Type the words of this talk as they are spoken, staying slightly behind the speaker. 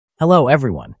Hello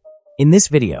everyone. In this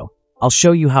video, I'll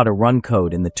show you how to run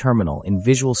code in the terminal in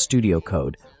Visual Studio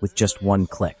Code with just one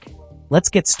click. Let's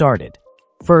get started.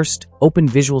 First, open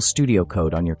Visual Studio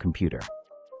Code on your computer.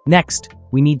 Next,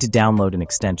 we need to download an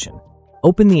extension.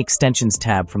 Open the Extensions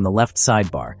tab from the left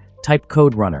sidebar, type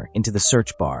Code Runner into the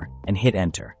search bar, and hit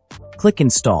Enter. Click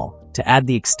Install to add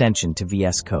the extension to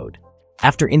VS Code.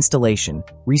 After installation,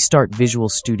 restart Visual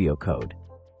Studio Code.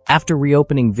 After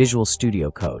reopening Visual Studio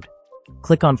Code,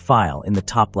 click on File in the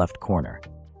top left corner.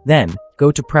 Then,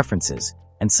 go to Preferences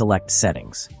and select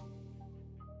Settings.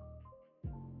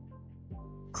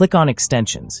 Click on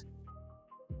Extensions,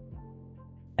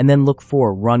 and then look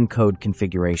for Run Code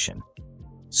Configuration.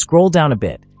 Scroll down a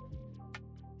bit,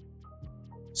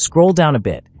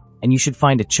 and you should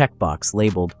find a checkbox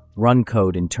labeled Run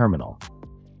Code in Terminal.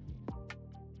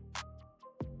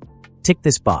 Tick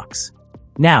this box.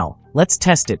 Now, let's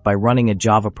test it by running a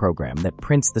Java program that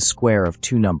prints the square of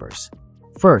two numbers.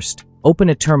 First, open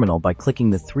a terminal by clicking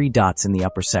the three dots in the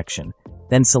upper section,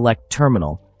 then select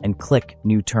Terminal and click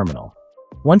New Terminal.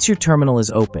 Once your terminal is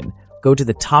open, go to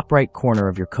the top right corner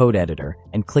of your code editor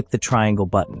and click the triangle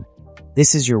button.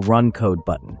 This is your Run Code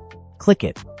button. Click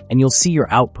it, and you'll see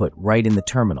your output right in the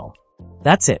terminal.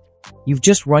 That's it. You've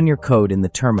just run your code in the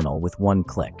terminal with one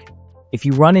click. If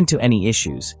you run into any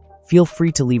issues, feel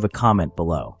free to leave a comment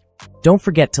below. Don't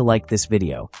forget to like this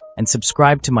video and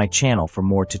subscribe to my channel for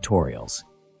more tutorials.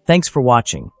 Thanks for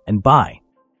watching, and bye.